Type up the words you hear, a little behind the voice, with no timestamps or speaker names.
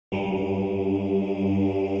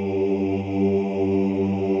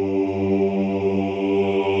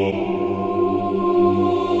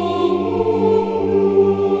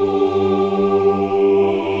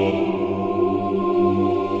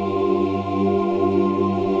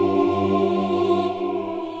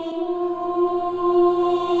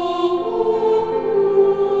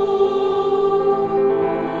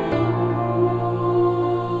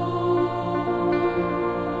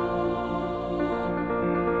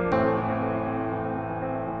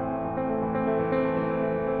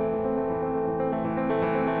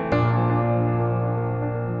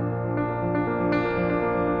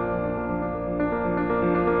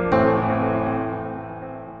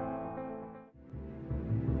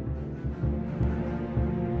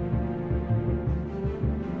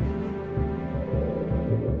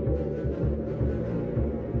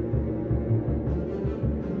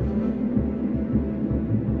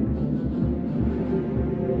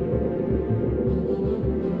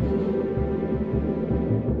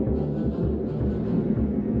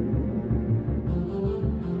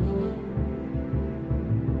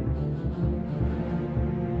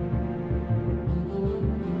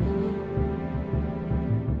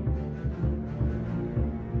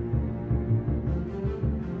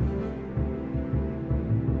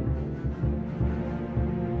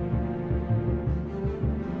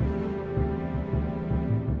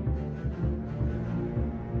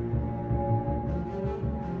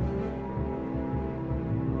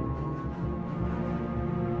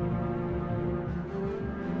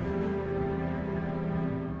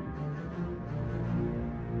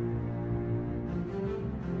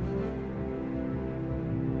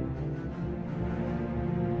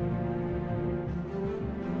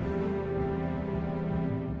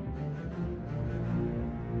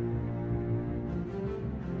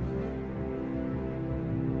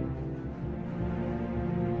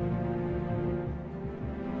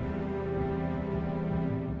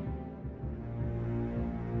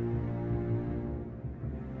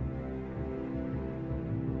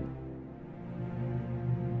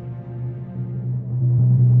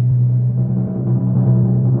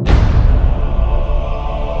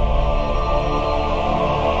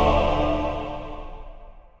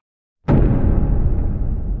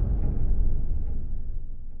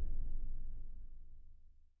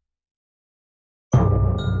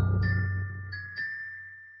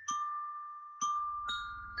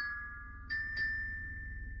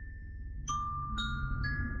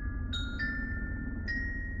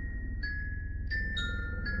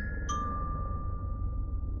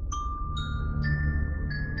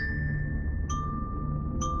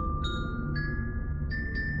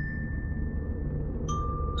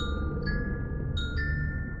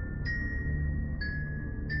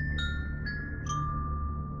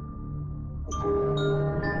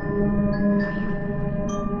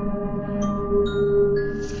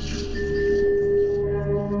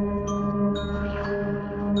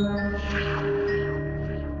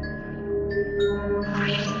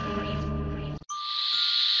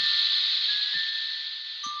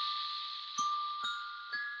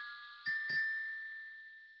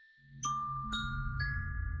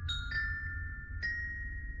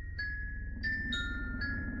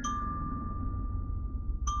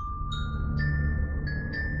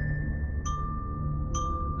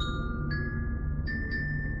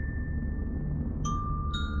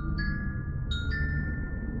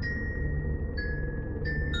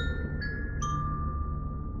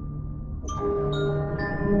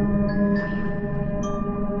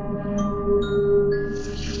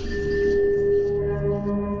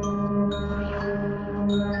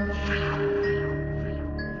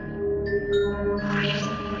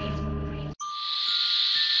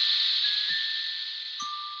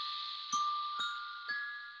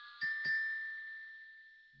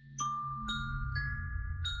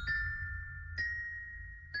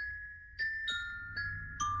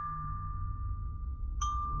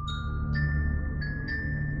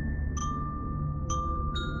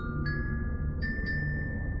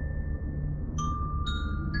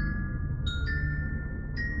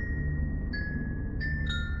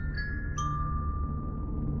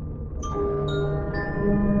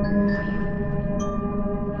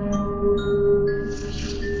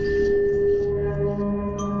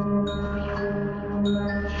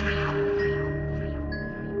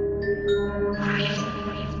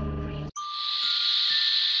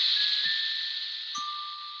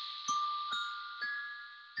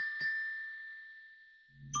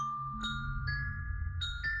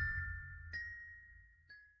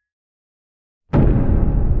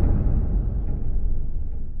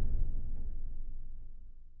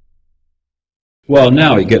Well,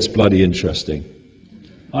 now it gets bloody interesting.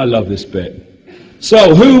 I love this bit.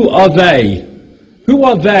 So, who are they? Who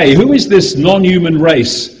are they? Who is this non-human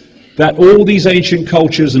race that all these ancient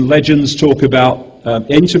cultures and legends talk about,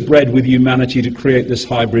 interbred with humanity to create this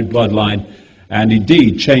hybrid bloodline and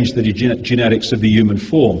indeed change the genetics of the human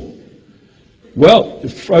form? Well,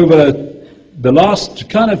 over the last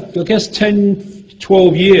kind of, I guess, 10,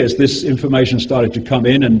 12 years, this information started to come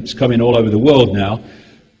in, and it's coming all over the world now.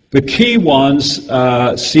 The key ones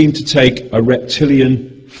seem to take a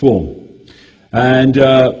reptilian form. And,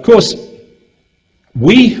 of course,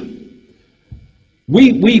 we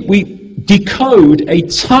decode a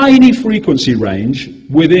tiny frequency range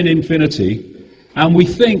within infinity, and we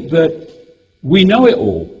think that we know it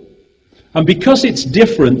all. And because it's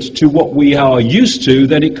different to what we are used to,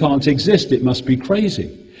 then it can't exist. It must be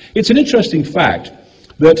crazy. It's an interesting fact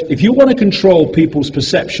that if you want to control people's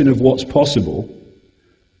perception of what's possible,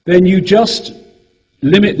 then you just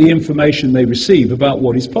limit the information they receive about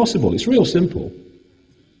what is possible. It's real simple.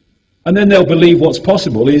 And then they'll believe what's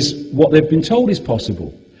possible is what they've been told is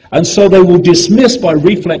possible. And so they will dismiss by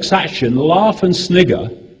reflex action, laugh and snigger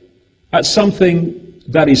at something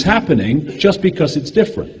that is happening just because it's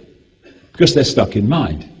different, because they're stuck in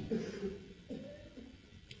mind.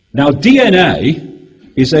 Now, DNA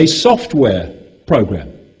is a software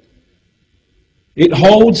program. It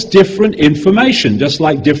holds different information, just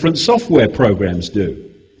like different software programs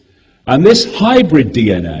do. And this hybrid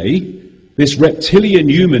DNA, this reptilian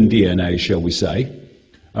human DNA, shall we say,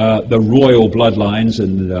 the royal bloodlines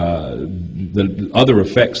and the other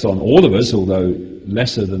effects on all of us, although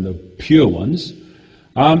lesser than the pure ones,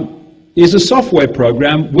 is a software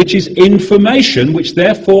program which is information, which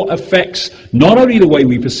therefore affects not only the way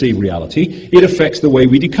we perceive reality, it affects the way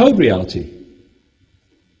we decode reality.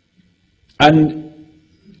 And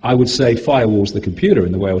I would say firewalls the computer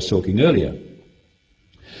in the way I was talking earlier.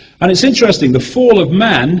 And it's interesting, the fall of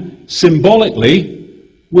man, symbolically,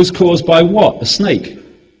 was caused by what? A snake.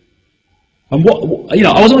 And what, you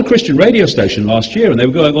know, I was on a Christian radio station last year, and they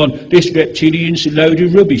were going on, this reptilian's a load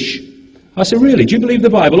of rubbish. I said, really, do you believe the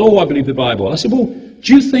Bible? Oh, I believe the Bible. I said, well,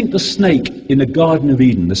 do you think the snake in the Garden of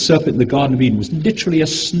Eden, the serpent in the Garden of Eden, was literally a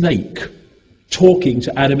snake talking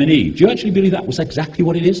to Adam and Eve? Do you actually believe that was exactly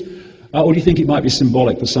what it is? Or do you think it might be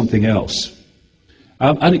symbolic for something else?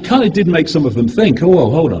 And it kind of did make some of them think, oh,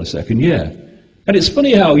 well, hold on a second, yeah. And it's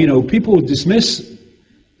funny how, you know, people dismiss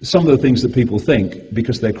some of the things that people think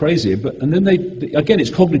because they're crazy, and then they, again, it's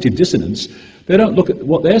cognitive dissonance. They don't look at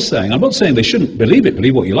what they're saying. I'm not saying they shouldn't believe it,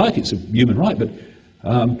 believe what you like, it's a human right, but,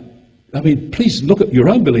 I mean, please look at your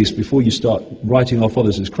own beliefs before you start writing off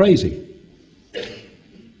others as crazy.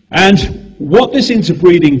 And what this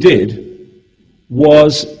interbreeding did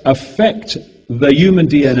was affect the human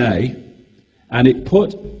DNA, and it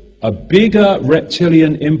put a bigger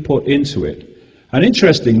reptilian input into it. And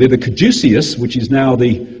interestingly, the caduceus, which is now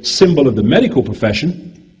the symbol of the medical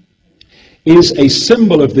profession, is a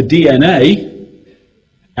symbol of the DNA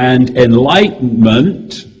and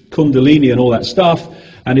enlightenment, kundalini and all that stuff,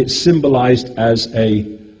 and it's symbolized as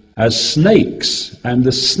snakes. And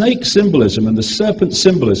the snake symbolism and the serpent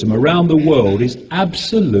symbolism around the world is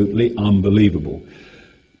absolutely unbelievable.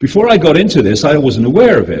 Before I got into this, I wasn't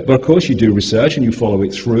aware of it, but of course you do research and you follow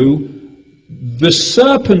it through. The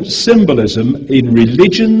serpent symbolism in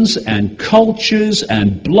religions and cultures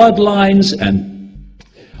and bloodlines and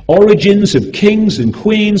origins of kings and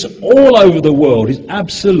queens all over the world is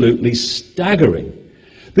absolutely staggering.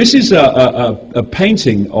 This is a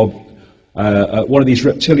painting of one of these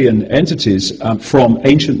reptilian entities from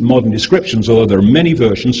ancient modern descriptions, although there are many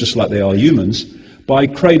versions, just like they are humans, by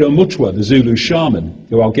Credo Mutwa, the Zulu shaman,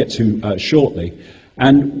 who I'll get to shortly.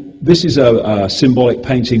 And this is a symbolic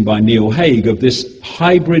painting by Neil Haig of this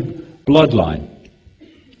hybrid bloodline.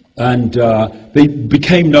 And they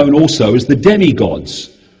became known also as the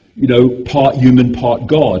demigods, you know, part human, part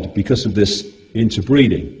god, because of this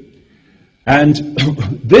interbreeding. And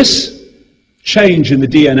this change in the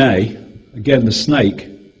DNA, again the snake,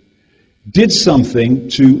 did something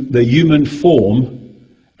to the human form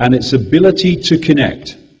and its ability to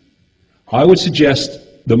connect. I would suggest,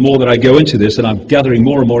 the more that I go into this, and I'm gathering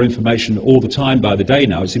more and more information all the time by the day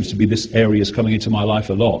now, it seems to be this area is coming into my life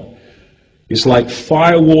a lot. It's like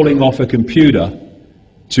firewalling off a computer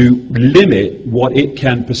to limit what it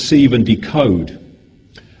can perceive and decode.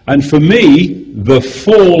 And for me, the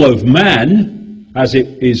fall of man, as it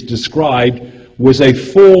is described, was a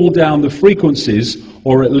fall down the frequencies,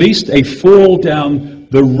 or at least a fall down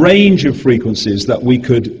the range of frequencies that we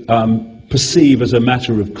could perceive as a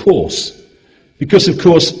matter of course. Because, of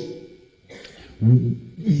course,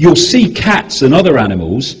 you'll see cats and other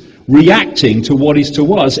animals reacting to what is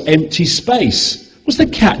to us empty space. What's the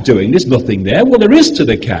cat doing? There's nothing there. Well, there is to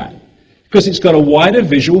the cat, because it's got a wider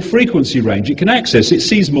visual frequency range it can access. It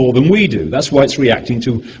sees more than we do. That's why it's reacting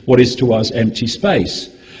to what is to us empty space.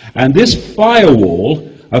 And this firewall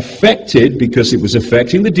affected, because it was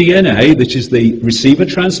affecting the DNA, which is the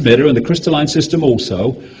receiver-transmitter, and the crystalline system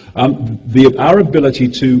also, our ability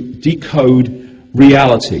to decode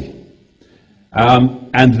reality.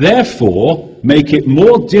 And therefore make it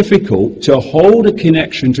more difficult to hold a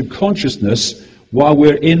connection to consciousness while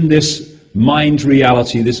we're in this mind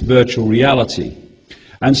reality, this virtual reality.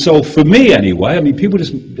 And so for me anyway, I mean, people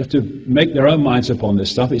just have to make their own minds up on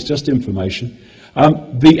this stuff, it's just information.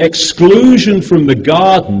 The exclusion from the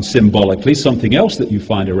garden, symbolically, something else that you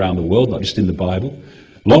find around the world, not just in the Bible,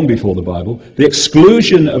 long before the Bible, the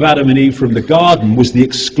exclusion of Adam and Eve from the garden was the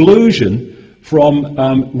exclusion from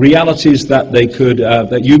realities that they could,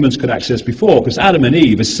 that humans could access before, because Adam and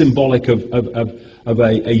Eve is symbolic of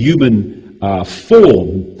a human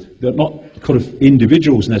form. They're not kind of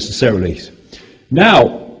individuals necessarily.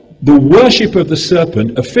 Now, the worship of the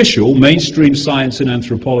serpent, official mainstream science and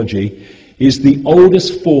anthropology, is the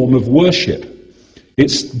oldest form of worship.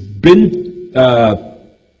 It's been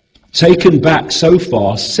taken back so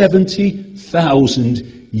far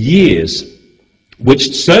 70,000 years,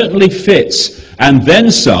 which certainly fits, and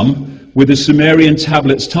then some, with the Sumerian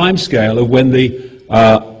tablets timescale of when the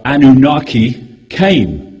Anunnaki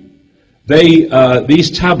came.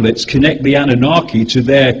 These tablets connect the Anunnaki to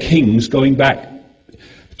their kings going back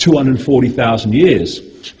 240,000 years.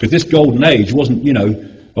 Because this golden age wasn't, you know,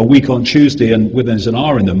 a week on Tuesday and within an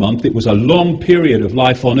hour in the month. It was a long period of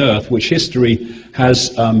life on Earth, which history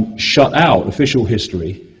has shut out, official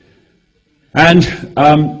history. And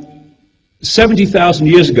 70,000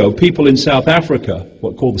 years ago, people in South Africa,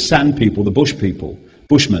 what called the Sand people, the Bush people,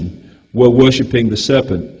 Bushmen, were worshipping the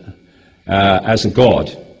serpent as a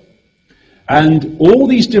god. And all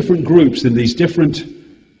these different groups in these different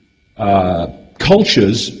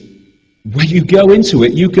cultures, when you go into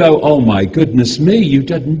it, you go, oh my goodness me, you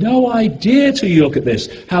had no idea till you look at this,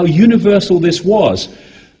 how universal this was.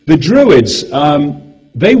 The Druids,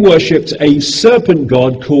 they worshipped a serpent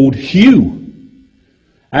god called Hu.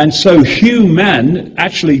 And so Hu-man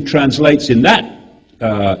actually translates in that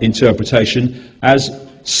interpretation as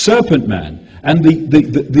serpent man. And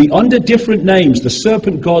the under different names, the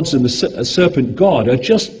serpent gods and the serpent god are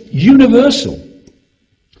just universal.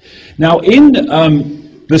 Now in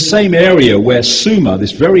the same area where Sumer,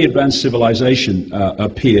 this very advanced civilization,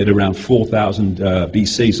 appeared around 4000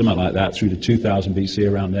 BC, something like that, through to 2000 BC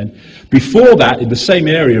around then. Before that, in the same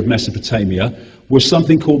area of Mesopotamia, was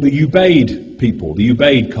something called the Ubaid people, the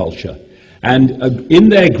Ubaid culture. And in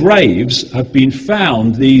their graves have been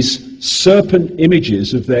found these serpent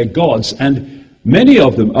images of their gods, and Many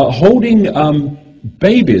of them are holding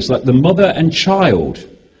babies, like the mother and child,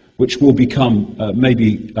 which will become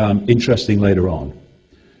maybe interesting later on.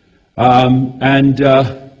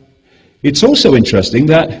 It's also interesting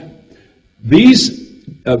that these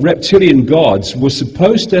reptilian gods were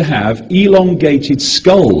supposed to have elongated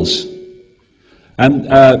skulls. And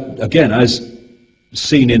again, as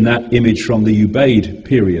seen in that image from the Ubaid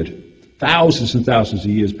period, thousands and thousands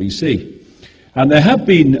of years BC. And there have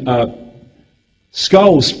been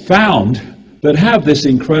skulls found that have this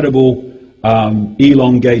incredible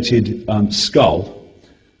elongated skull.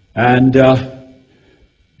 And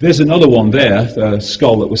there's another one there, the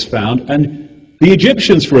skull that was found. And the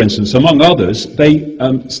Egyptians, for instance, among others, they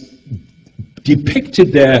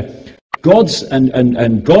depicted their gods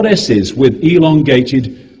and goddesses with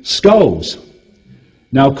elongated skulls.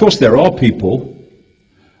 Now, of course, there are people,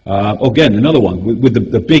 again, another one, with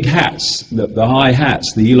the big hats, the high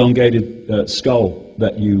hats, the elongated skull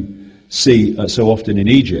that you see so often in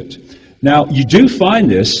Egypt. Now, you do find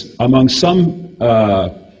this among some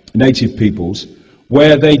native peoples,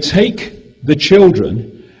 where they take the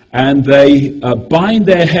children and they bind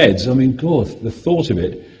their heads, I mean, God, the thought of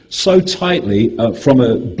it, so tightly from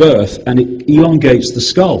a birth, and it elongates the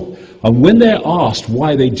skull. And when they're asked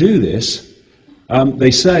why they do this,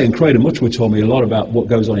 they say, and Craig and Muchwood told me a lot about what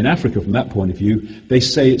goes on in Africa from that point of view, they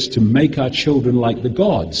say it's to make our children like the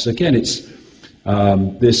gods. Again, it's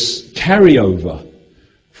this carryover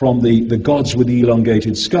from the gods with the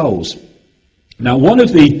elongated skulls. Now, one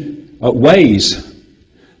of the ways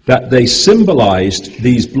that they symbolized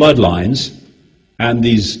these bloodlines and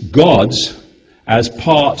these gods as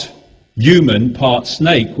part human, part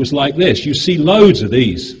snake was like this. You see loads of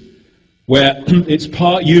these, where it's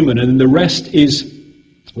part human and the rest is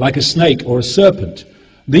like a snake or a serpent.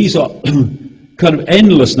 These are kind of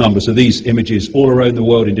endless numbers of these images all around the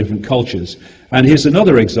world in different cultures. And here's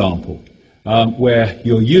another example where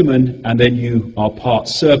you're human and then you are part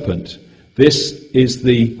serpent. This is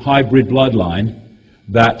the hybrid bloodline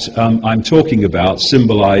that I'm talking about,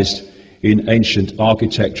 symbolized in ancient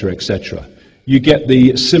architecture, etc. You get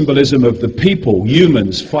the symbolism of the people,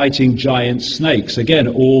 humans, fighting giant snakes. Again,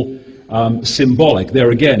 all symbolic.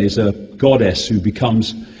 There again is a goddess who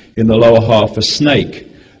becomes, in the lower half, a snake.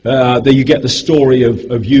 There you get the story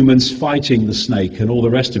of humans fighting the snake and all the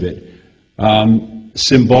rest of it,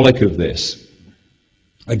 symbolic of this.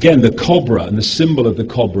 Again, the cobra and the symbol of the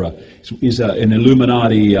cobra is an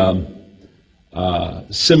Illuminati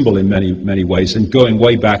symbol in many ways. And going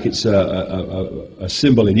way back, it's a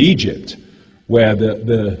symbol in Egypt, where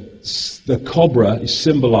the cobra is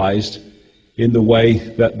symbolized in the way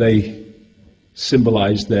that they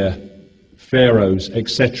symbolized their pharaohs,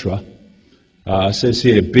 etc. Says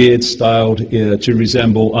here, beard styled to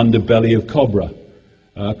resemble underbelly of cobra,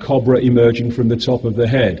 cobra emerging from the top of the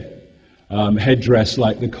head, headdress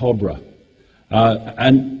like the cobra.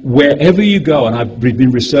 And wherever you go, and I've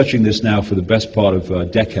been researching this now for the best part of a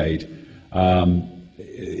decade,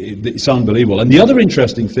 it's unbelievable. And the other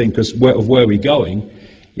interesting thing, because of where we're going,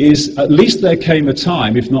 is at least there came a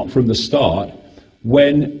time, if not from the start,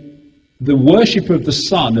 when the worship of the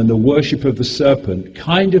sun and the worship of the serpent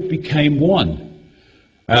kind of became one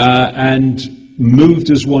and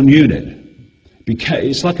moved as one unit.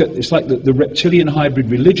 It's like the reptilian hybrid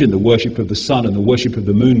religion, the worship of the sun and the worship of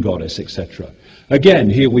the moon goddess, etc. Again,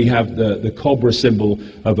 here we have the cobra symbol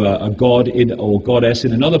of a god or goddess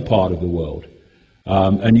in another part of the world.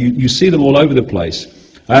 And you see them all over the place.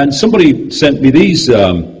 And somebody sent me these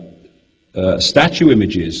statue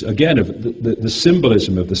images, again, of the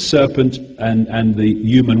symbolism of the serpent and the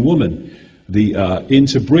human woman, the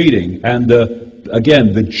interbreeding, and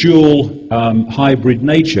again, the dual hybrid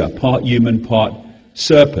nature, part human, part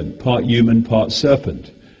serpent, part human, part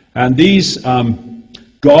serpent. And these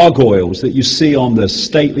gargoyles that you see on the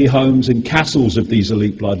stately homes and castles of these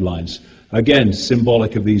elite bloodlines, again,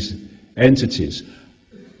 symbolic of these entities.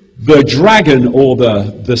 The dragon or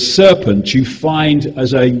the serpent you find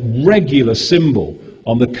as a regular symbol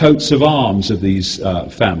on the coats of arms of these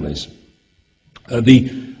families.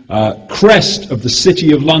 The crest of the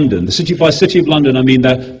City of London, by City of London I mean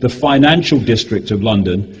the financial district of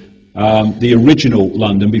London, the original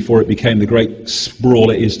London before it became the great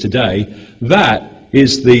sprawl it is today, that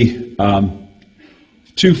is the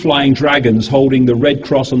two flying dragons holding the red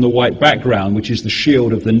cross on the white background, which is the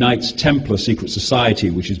shield of the Knights Templar secret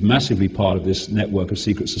society, which is massively part of this network of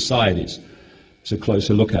secret societies. It's a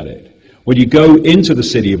closer look at it. When you go into the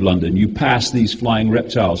City of London, you pass these flying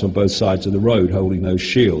reptiles on both sides of the road holding those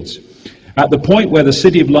shields. At the point where the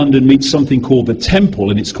City of London meets something called the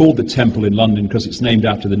Temple, and it's called the Temple in London because it's named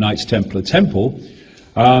after the Knights Templar Temple,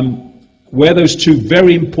 where those two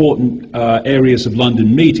very important areas of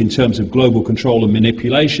London meet in terms of global control and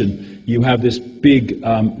manipulation, you have this big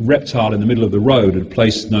reptile in the middle of the road at a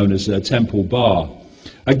place known as Temple Bar.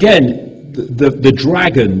 Again, the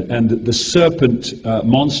dragon and the serpent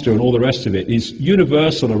monster and all the rest of it is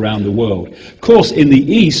universal around the world. Of course, in the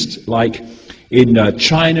East, like in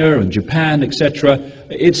China and Japan, etc.,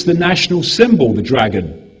 it's the national symbol, the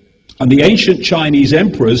dragon. And the ancient Chinese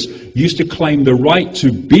emperors used to claim the right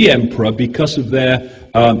to be emperor because of their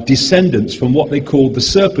descendants from what they called the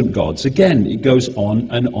serpent gods. Again, it goes on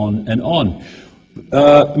and on and on.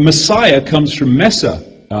 Messiah comes from Mesa,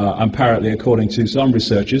 apparently, according to some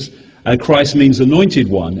researchers, and Christ means anointed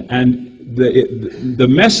one. And the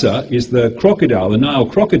Mesa is the crocodile, the Nile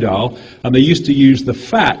crocodile, and they used to use the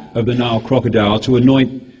fat of the Nile crocodile to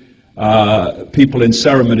anoint people in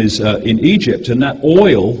ceremonies in Egypt, and that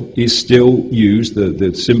oil is still used,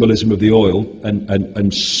 the symbolism of the oil,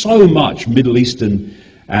 and so much Middle Eastern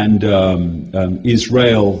and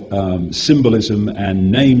Israel symbolism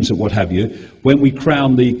and names and what have you, when we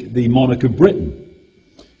crown the monarch of Britain.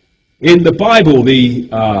 In the Bible,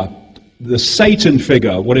 the Satan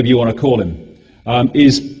figure, whatever you want to call him,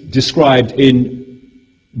 is described in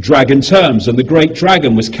dragon terms, and the great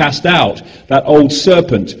dragon was cast out, that old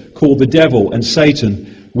serpent called the devil and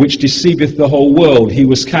Satan, which deceiveth the whole world. He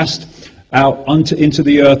was cast out into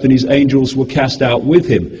the earth, and his angels were cast out with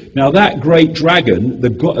him. Now that great dragon, the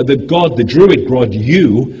Druid god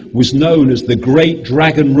Yu, was known as the great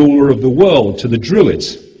dragon ruler of the world to the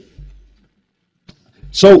Druids.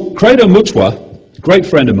 So Credo Mutwa, great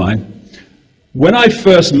friend of mine, when I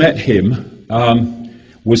first met him,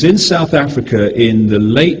 was in South Africa in the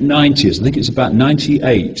late 90s, I think it's about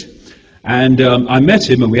 98, and I met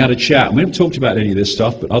him and we had a chat. We haven't talked about any of this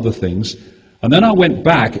stuff, but other things. And then I went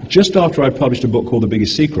back just after I published a book called The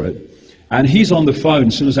Biggest Secret, and he's on the phone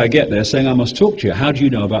as soon as I get there saying, I must talk to you. How do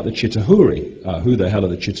you know about the Chitahuri? Who the hell are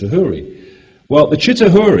the Chitahuri? Well, the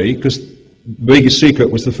Chitahuri, because Biggest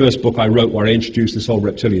Secret was the first book I wrote where I introduced this whole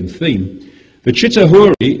reptilian theme. The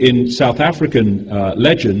Chitahuri in South African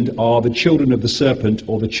legend are the children of the serpent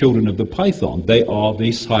or the children of the python. They are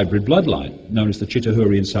this hybrid bloodline known as the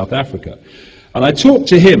Chitahuri in South Africa. And I talked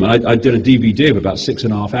to him, and I did a DVD of about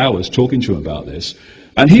 6.5 hours talking to him about this.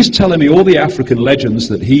 And he's telling me all the African legends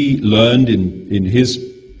that he learned in his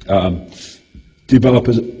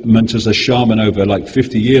development as a shaman over like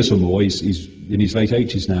 50 years or more. He's in his late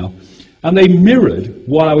 80s now. And they mirrored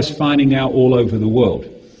what I was finding out all over the world.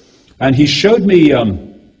 And he showed me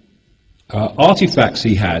artifacts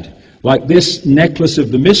he had, like this necklace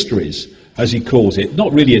of the mysteries, as he calls it.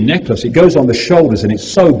 Not really a necklace, it goes on the shoulders and it's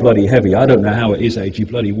so bloody heavy. I don't know how it is age, he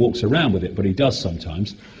bloody walks around with it, but he does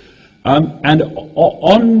sometimes. And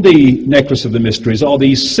on the necklace of the mysteries are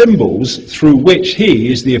these symbols through which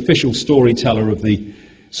he is the official storyteller of the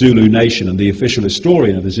Zulu nation and the official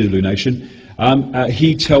historian of the Zulu nation.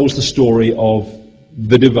 He tells the story of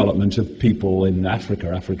the development of people in Africa,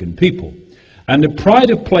 African people. And the pride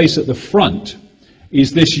of place at the front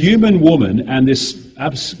is this human woman and this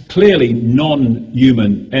clearly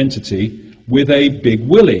non-human entity with a big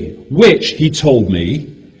willy, which, he told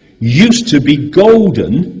me, used to be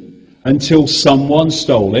golden until someone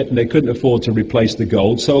stole it and they couldn't afford to replace the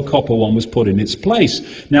gold, so a copper one was put in its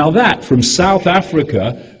place. Now that, from South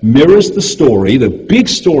Africa, mirrors the story, the big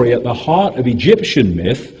story at the heart of Egyptian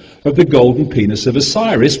myth, of the golden penis of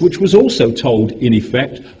Osiris, which was also told, in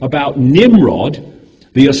effect, about Nimrod,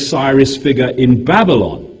 the Osiris figure in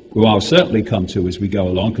Babylon, who I'll certainly come to as we go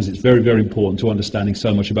along, because it's very, very important to understanding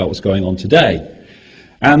so much about what's going on today.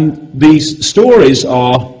 And these stories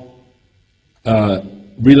are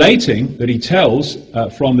relating, that he tells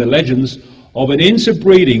from the legends, of an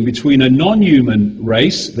interbreeding between a non-human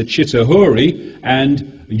race, the Chitahuri,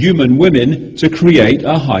 and human women to create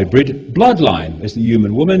a hybrid bloodline. There's the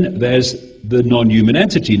human woman, there's the non-human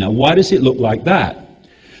entity. Now, why does it look like that?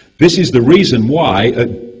 This is the reason why,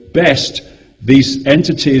 at best, these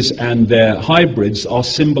entities and their hybrids are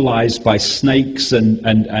symbolized by snakes and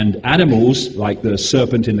animals, like the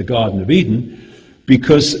serpent in the Garden of Eden,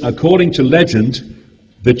 because, according to legend,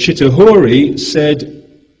 the Chitahuri said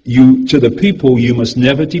to the people, you must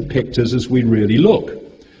never depict us as we really look.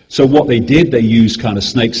 So what they did, they used kind of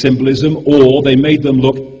snake symbolism, or they made them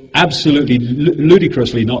look absolutely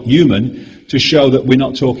ludicrously not human, to show that we're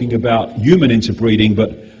not talking about human interbreeding,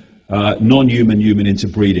 but non-human human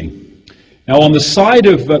interbreeding. Now on the side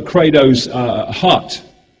of Credo's hut,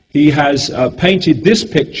 he has painted this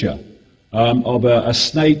picture of a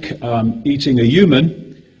snake eating a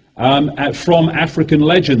human from African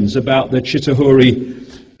legends about the Chitahuri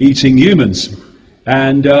eating humans.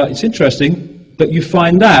 And it's interesting. that you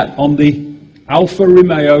find that on the Alfa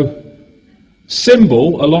Romeo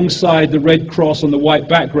symbol alongside the red cross on the white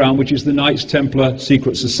background, which is the Knights Templar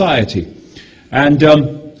secret society. And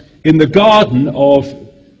in the garden of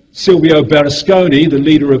Silvio Berlusconi, the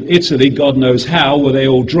leader of Italy, God knows how, were they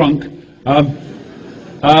all drunk,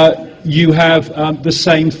 you have the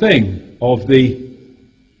same thing of the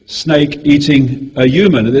snake eating a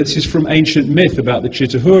human. This is from ancient myth about the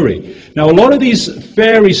Chitauri. Now, a lot of these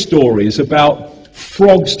fairy stories about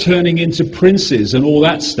frogs turning into princes and all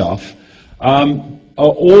that stuff are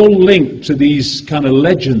all linked to these kind of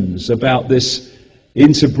legends about this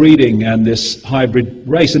interbreeding and this hybrid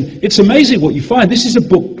race. And it's amazing what you find. This is a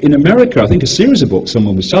book in America, I think a series of books,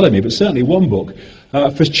 someone was telling me, but certainly one book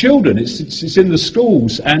for children. It's in the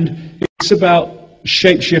schools, and it's about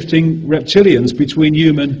shape-shifting reptilians between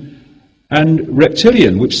human and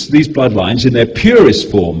reptilian, which these bloodlines, in their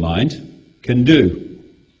purest form, mind, can do.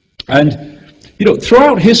 And, you know,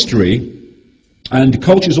 throughout history and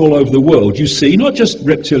cultures all over the world, you see, not just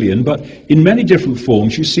reptilian, but in many different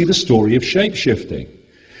forms, you see the story of shape-shifting.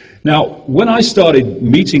 Now, when I started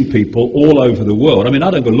meeting people all over the world, I mean,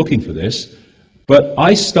 I don't go looking for this, but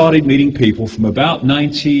I started meeting people from about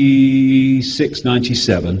 96,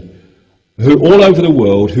 97, who all over the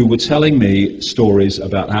world, who were telling me stories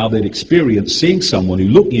about how they'd experienced seeing someone who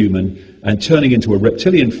looked human and turning into a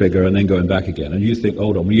reptilian figure and then going back again. And you think,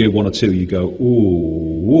 hold on, when you hear one or two, you go,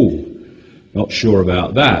 ooh, not sure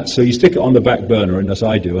about that. So you stick it on the back burner, and as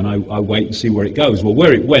I do, and I wait and see where it goes. Well,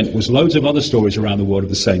 where it went was loads of other stories around the world of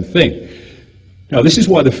the same thing. Now, this is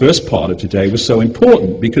why the first part of today was so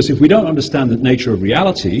important, because if we don't understand the nature of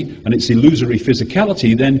reality and its illusory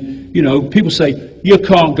physicality, then, you know, people say, you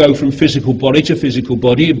can't go from physical body to physical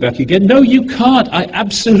body and back again. No, you can't. I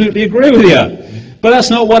absolutely agree with you. But that's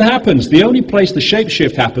not what happens. The only place the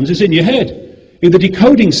shapeshift happens is in your head, in the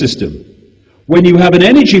decoding system. When you have an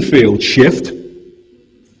energy field shift,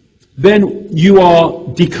 then you are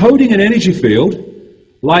decoding an energy field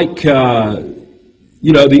like,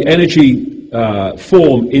 you know, the energy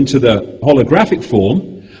form into the holographic form,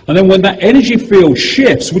 and then when that energy field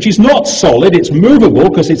shifts, which is not solid, it's movable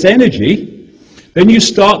because it's energy, then you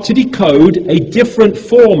start to decode a different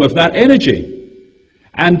form of that energy.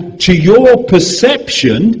 And to your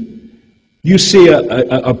perception, you see a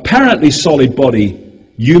apparently solid body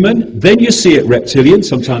human, then you see it reptilian,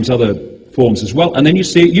 sometimes other forms as well, and then you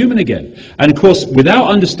see it human again. And of course, without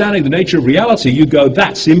understanding the nature of reality, you go,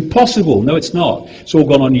 that's impossible. No, it's not. It's all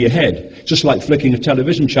gone on in your head. Just like flicking a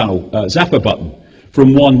television channel zapper button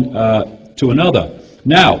from one to another.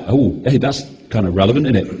 Now, oh, hey, that's kind of relevant,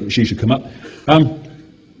 isn't it? She should come up. I'm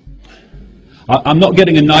not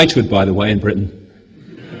getting a knighthood, by the way, in Britain.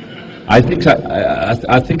 I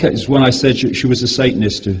think it's when I said she was a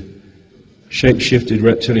Satanist, a shape-shifted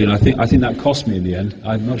reptilian. I think that cost me in the end.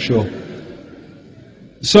 I'm not sure.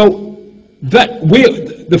 So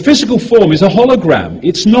the physical form is a hologram.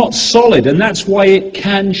 It's not solid, and that's why it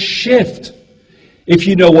can shift if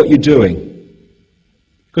you know what you're doing,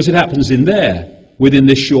 because it happens in there within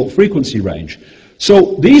this short frequency range.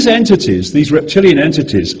 So these entities, these reptilian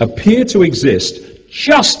entities, appear to exist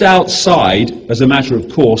just outside, as a matter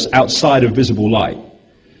of course, outside of visible light.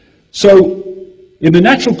 So in the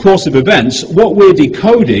natural course of events, what we're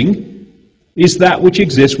decoding is that which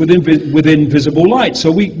exists within visible light.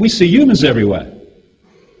 So we see humans everywhere.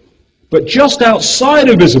 But just outside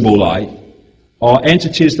of visible light are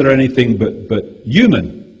entities that are anything but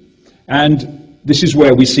human. And this is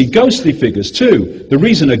where we see ghostly figures too. The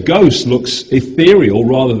reason a ghost looks ethereal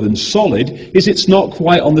rather than solid is it's not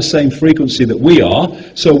quite on the same frequency that we are.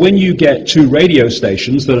 So when you get two radio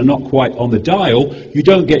stations that are not quite on the dial, you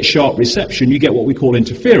don't get sharp reception, you get what we call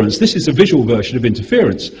interference. This is a visual version of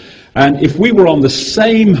interference. And if we were on the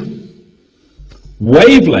same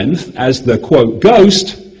wavelength as the, quote,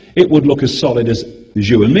 ghost, it would look as solid as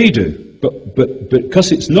you and me do. But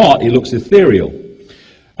because it's not, it looks ethereal.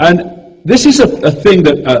 And this is a thing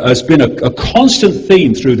that has been a constant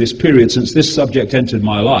theme through this period since this subject entered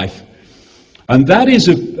my life. And that is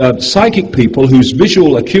psychic people whose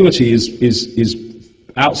visual acuity is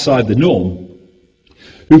outside the norm,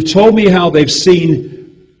 who've told me how they've seen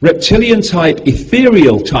reptilian-type,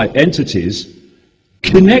 ethereal-type entities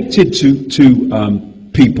connected to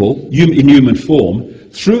people in human form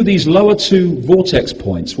through these lower two vortex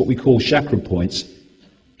points, what we call chakra points.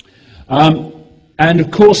 And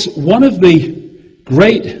of course, one of the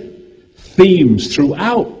great themes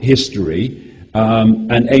throughout history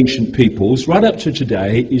and ancient peoples, right up to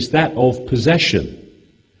today, is that of possession.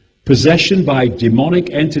 Possession by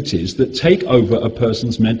demonic entities that take over a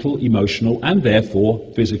person's mental, emotional, and therefore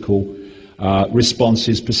physical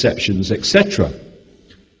responses, perceptions, etc.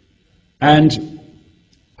 And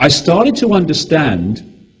I started to understand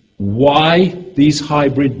why this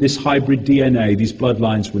hybrid DNA, these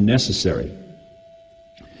bloodlines, were necessary.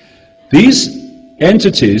 These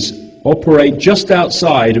entities operate just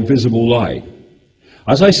outside of visible light.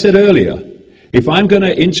 As I said earlier, if I'm going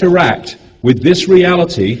to interact with this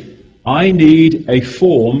reality, I need a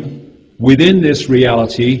form within this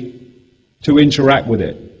reality to interact with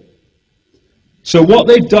it. So what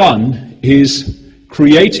they've done is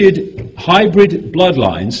created hybrid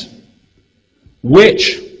bloodlines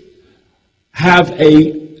which have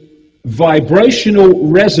a vibrational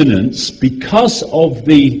resonance because of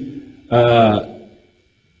the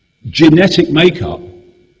genetic makeup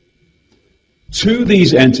to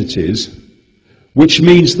these entities, which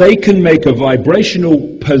means they can make a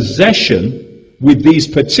vibrational possession with these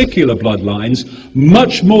particular bloodlines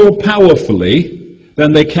much more powerfully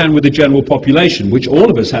than they can with the general population, which all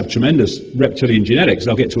of us have tremendous reptilian genetics,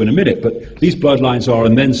 I'll get to in a minute, but these bloodlines are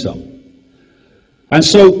and then some. And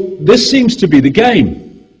so this seems to be the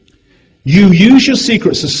game. You use your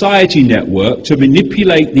secret society network to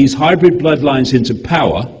manipulate these hybrid bloodlines into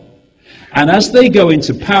power, and as they go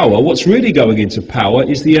into power, what's really going into power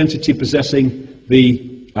is the entity possessing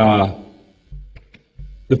the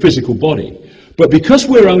physical body. But because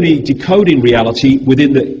we're only decoding reality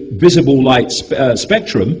within the visible light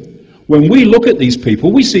spectrum, when we look at these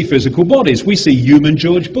people, we see physical bodies. We see human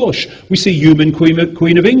George Bush. We see human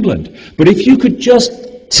Queen of England. But if you could just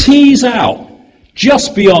tease out,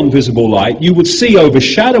 just beyond visible light, you would see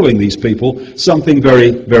overshadowing these people something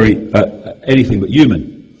very, very, anything but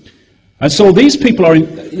human. And so these people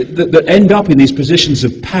that end up in these positions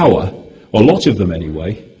of power, or a lot of them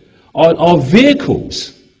anyway, are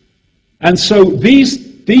vehicles. And so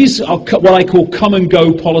these are what I call come and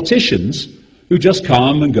go politicians who just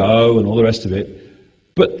come and go and all the rest of it.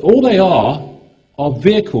 But all they are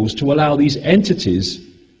vehicles to allow these entities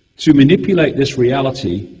to manipulate this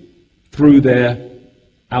reality through their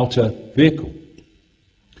outer vehicle.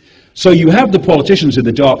 So you have the politicians in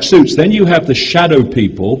the dark suits, then you have the shadow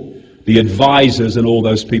people, the advisors and all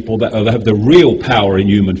those people that have the real power in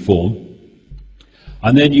human form.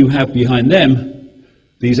 And then you have behind them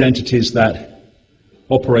these entities that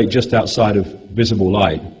operate just outside of visible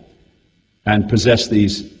light and possess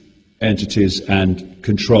these entities and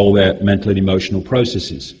control their mental and emotional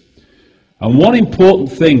processes. And one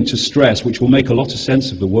important thing to stress, which will make a lot of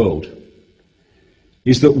sense of the world,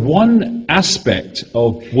 is that one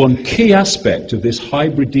key aspect of this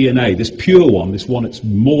hybrid DNA, this pure one, this one that's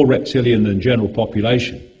more reptilian than general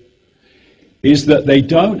population, is that they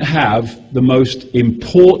don't have the most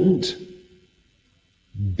important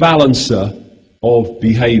balancer of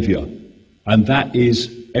behavior, and that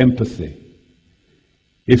is empathy.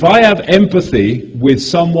 If I have empathy with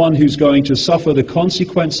someone who's going to suffer the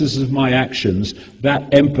consequences of my actions,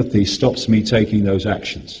 that empathy stops me taking those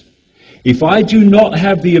actions. If I do not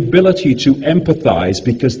have the ability to empathize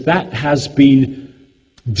because that has been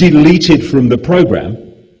deleted from the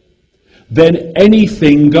program, then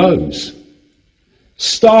anything goes.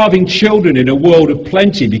 Starving children in a world of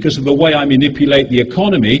plenty because of the way I manipulate the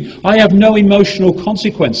economy, I have no emotional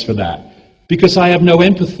consequence for that because I have no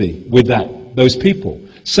empathy with those people.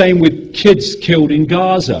 Same with kids killed in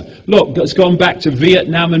Gaza. Look, it's gone back to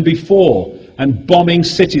Vietnam and before, and bombing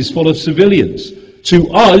cities full of civilians. To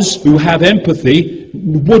us who have empathy,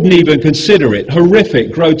 wouldn't even consider it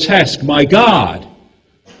horrific, grotesque, my God.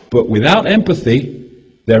 But without empathy,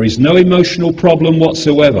 there is no emotional problem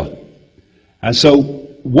whatsoever. And so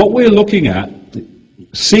what we're looking at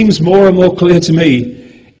seems more and more clear to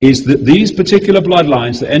me is that these particular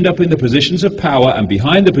bloodlines that end up in the positions of power and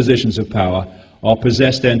behind the positions of power are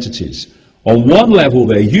possessed entities. On one level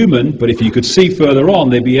they're human, but if you could see further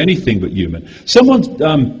on, they'd be anything but human. Someone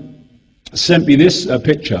sent me this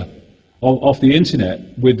picture off the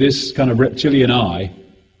internet with this kind of reptilian eye.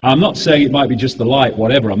 I'm not saying it might be just the light,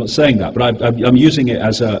 whatever, I'm not saying that, but I'm using it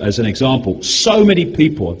as an example. So many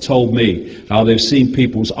people have told me how they've seen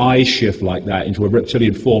people's eyes shift like that into a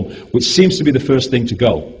reptilian form, which seems to be the first thing to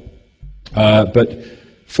go. But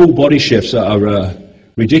full body shifts are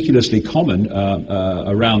ridiculously common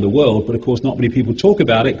around the world, but of course not many people talk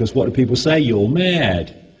about it, because what do people say? You're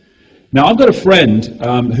mad. Now, I've got a friend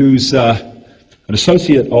who's an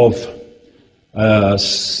associate of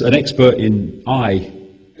an expert in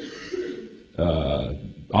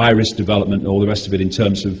iris development and all the rest of it in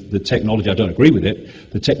terms of the technology. I don't agree with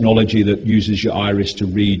it. The technology that uses your iris to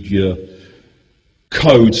read your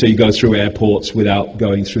code so you go through airports without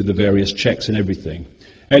going through the various checks and everything.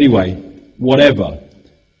 Anyway, whatever.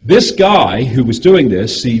 This guy who was doing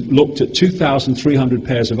this, he looked at 2,300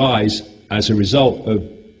 pairs of eyes as a result of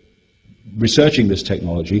researching this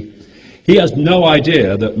technology. He has no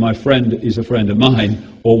idea that my friend is a friend of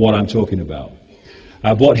mine or what I'm talking about.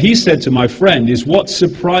 What he said to my friend is what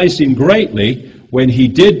surprised him greatly when he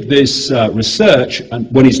did this research,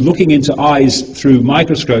 and when he's looking into eyes through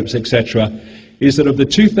microscopes, etc., is that of the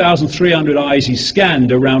 2,300 eyes he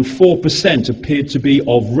scanned, around 4% appeared to be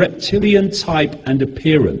of reptilian type and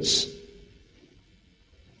appearance.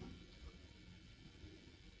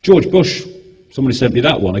 George Bush, somebody sent me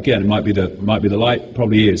that one. Again, it might be the light,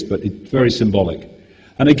 probably is, but it's very symbolic.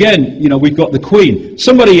 And again, you know, we've got the Queen.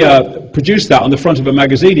 Somebody produced that on the front of a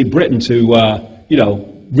magazine in Britain to, you know,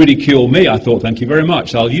 ridicule me. I thought, thank you very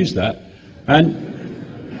much, I'll use that. And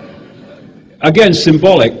again,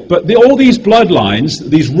 symbolic, but all these bloodlines,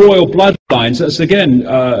 these royal bloodlines, that's again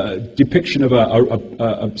a depiction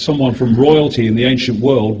of someone from royalty in the ancient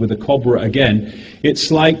world with a cobra again.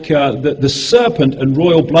 It's like the serpent and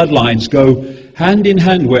royal bloodlines go hand in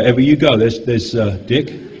hand wherever you go. There's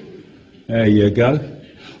Dick. There you go.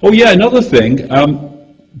 Oh yeah, another thing,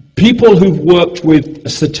 people who've worked with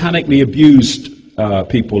satanically abused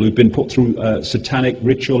people who've been put through satanic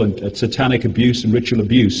ritual and satanic abuse and ritual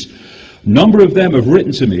abuse, a number of them have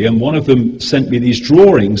written to me, and one of them sent me these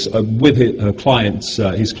drawings with his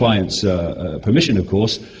client's permission, of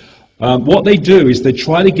course. What they do is they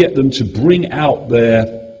try to get them to bring out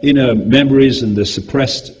their inner memories and the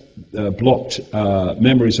suppressed, blocked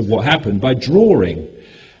memories of what happened by drawing.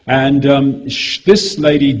 And this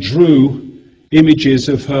lady drew images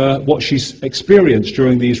of what she's experienced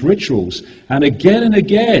during these rituals. And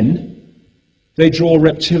again, they draw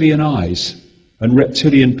reptilian eyes and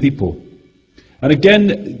reptilian people. And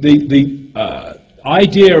again, the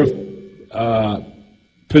idea of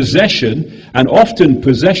possession, and often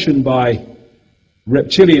possession by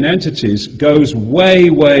reptilian entities, goes way,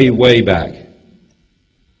 way, way back.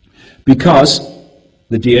 Because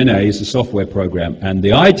the DNA is a software program, and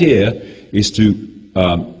the idea is to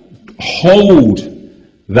hold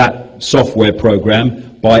that software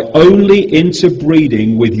program by only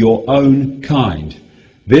interbreeding with your own kind.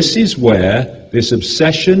 This is where this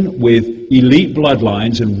obsession with elite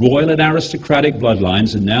bloodlines and royal and aristocratic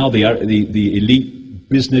bloodlines, and now the elite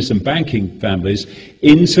business and banking families,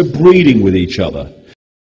 interbreeding with each other.